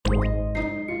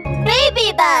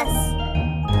baby bus!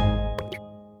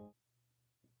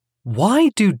 Why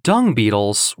do dung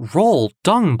beetles roll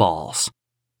dung balls?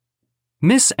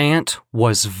 Miss Ant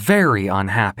was very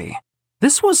unhappy.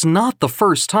 This was not the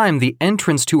first time the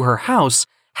entrance to her house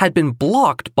had been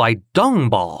blocked by dung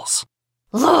balls.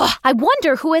 Ugh, I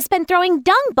wonder who has been throwing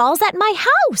dung balls at my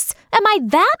house. Am I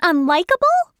that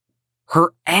unlikable?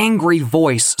 Her angry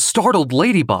voice startled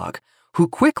Ladybug, who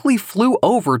quickly flew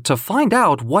over to find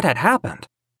out what had happened.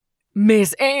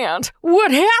 Miss Ant,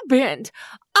 what happened?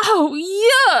 Oh,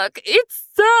 yuck! It's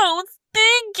so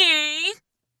stinky!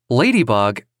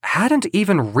 Ladybug hadn't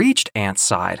even reached Ant's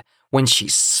side when she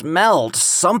smelled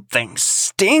something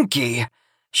stinky.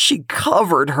 She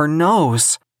covered her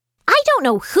nose. I don't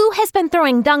know who has been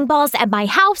throwing dung balls at my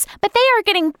house, but they are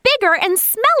getting bigger and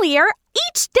smellier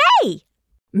each day.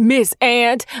 Miss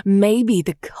Ant, maybe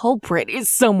the culprit is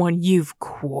someone you've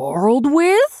quarreled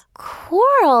with?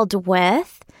 Quarreled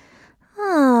with?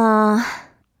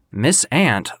 Miss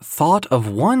Ant thought of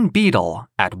one beetle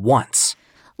at once.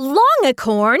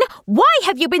 Longicorn, why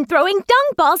have you been throwing dung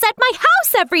balls at my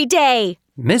house every day?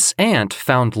 Miss Ant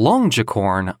found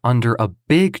Longicorn under a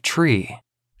big tree.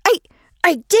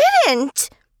 I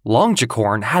didn't!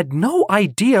 Longicorn had no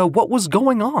idea what was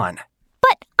going on.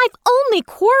 But I've only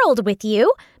quarreled with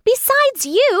you. Besides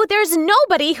you, there's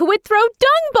nobody who would throw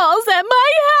dung balls at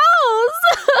my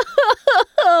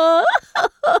house.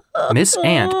 Miss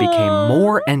Ant became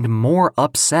more and more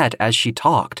upset as she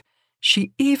talked.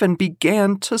 She even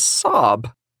began to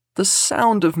sob. The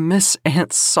sound of Miss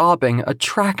Ant sobbing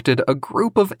attracted a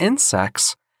group of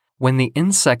insects. When the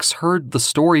insects heard the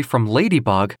story from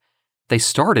Ladybug, they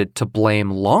started to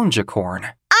blame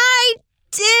Longicorn. I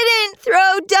didn't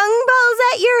throw dung balls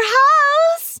at your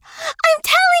house! I'm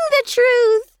telling the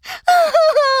truth!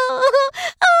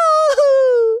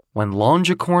 When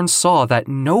Longicorn saw that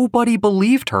nobody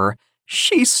believed her,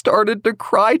 she started to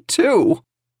cry too.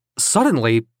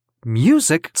 Suddenly,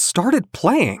 music started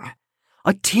playing.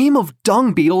 A team of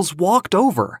dung beetles walked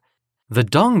over. The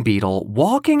dung beetle,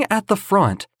 walking at the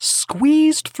front,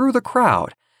 squeezed through the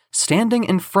crowd, standing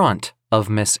in front of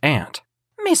Miss Ant.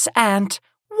 Miss Ant,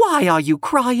 why are you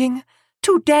crying?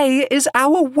 Today is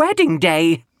our wedding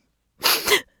day.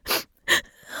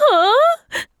 Huh?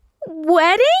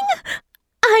 Wedding?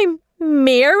 I'm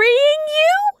marrying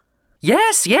you?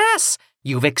 Yes,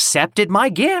 you've accepted my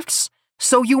gifts,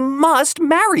 so you must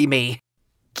marry me.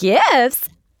 Gifts?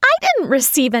 I didn't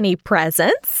receive any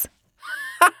presents.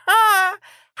 Ha ha!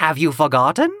 Have you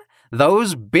forgotten?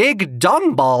 Those big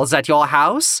dung balls at your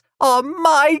house are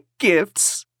my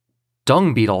gifts.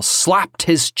 Dung Beetle slapped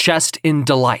his chest in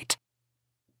delight.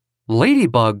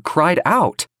 Ladybug cried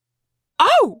out.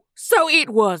 Oh, so it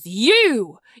was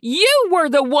you! You were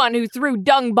the one who threw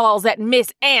dung balls at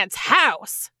Miss Ant's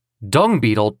house! Dung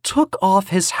Beetle took off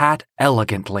his hat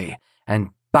elegantly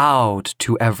and bowed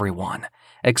to everyone,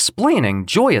 explaining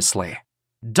joyously.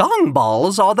 Dung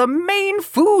balls are the main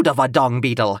food of a dung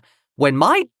beetle. When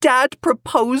my dad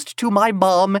proposed to my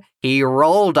mom, he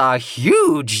rolled a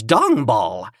huge dung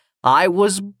ball. I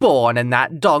was born in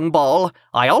that dung ball.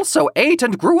 I also ate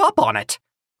and grew up on it.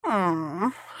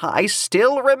 I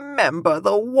still remember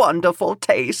the wonderful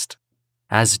taste.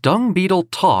 As Dung Beetle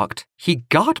talked, he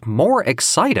got more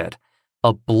excited.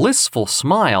 A blissful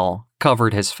smile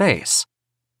covered his face.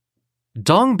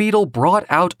 Dung Beetle brought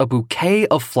out a bouquet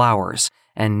of flowers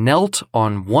and knelt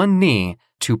on one knee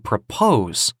to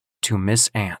propose to Miss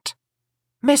Ant.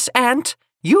 Miss Ant,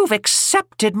 you've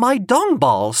accepted my dung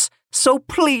balls, so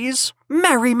please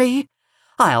marry me.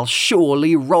 I'll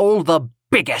surely roll the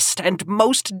biggest and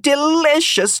most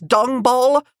delicious dung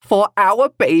ball for our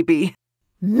baby.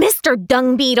 Mr.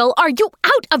 Dung Beetle, are you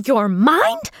out of your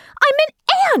mind? I'm an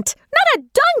ant, not a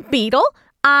dung beetle.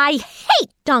 I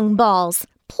hate dung balls.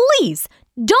 Please,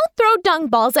 don't throw dung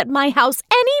balls at my house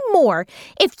anymore.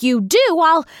 If you do,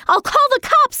 I'll call the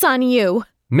cops on you.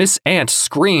 Miss Ant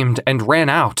screamed and ran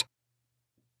out.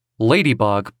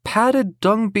 Ladybug patted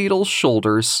Dung Beetle's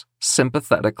shoulders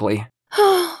sympathetically.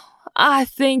 I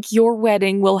think your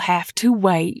wedding will have to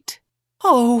wait.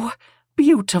 Oh,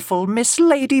 beautiful Miss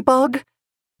Ladybug.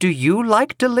 Do you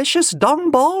like delicious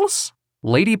dung balls?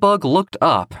 Ladybug looked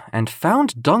up and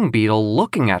found Dung Beetle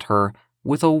looking at her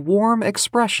with a warm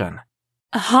expression.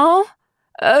 Huh?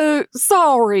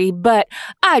 Sorry, but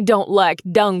I don't like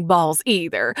dung balls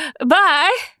either.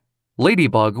 Bye!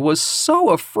 Ladybug was so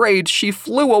afraid she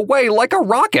flew away like a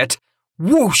rocket.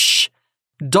 Whoosh!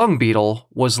 Dung Beetle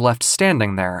was left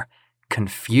standing there,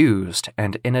 confused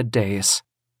and in a daze.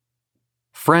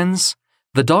 Friends,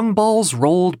 the dung balls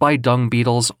rolled by dung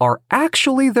beetles are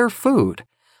actually their food.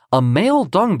 A male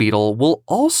dung beetle will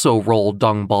also roll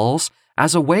dung balls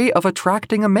as a way of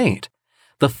attracting a mate.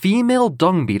 The female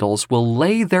dung beetles will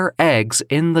lay their eggs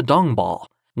in the dung ball.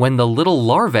 When the little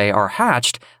larvae are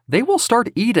hatched, they will start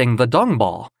eating the dung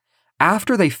ball.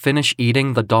 After they finish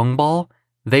eating the dung ball,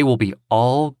 they will be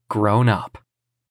all grown up.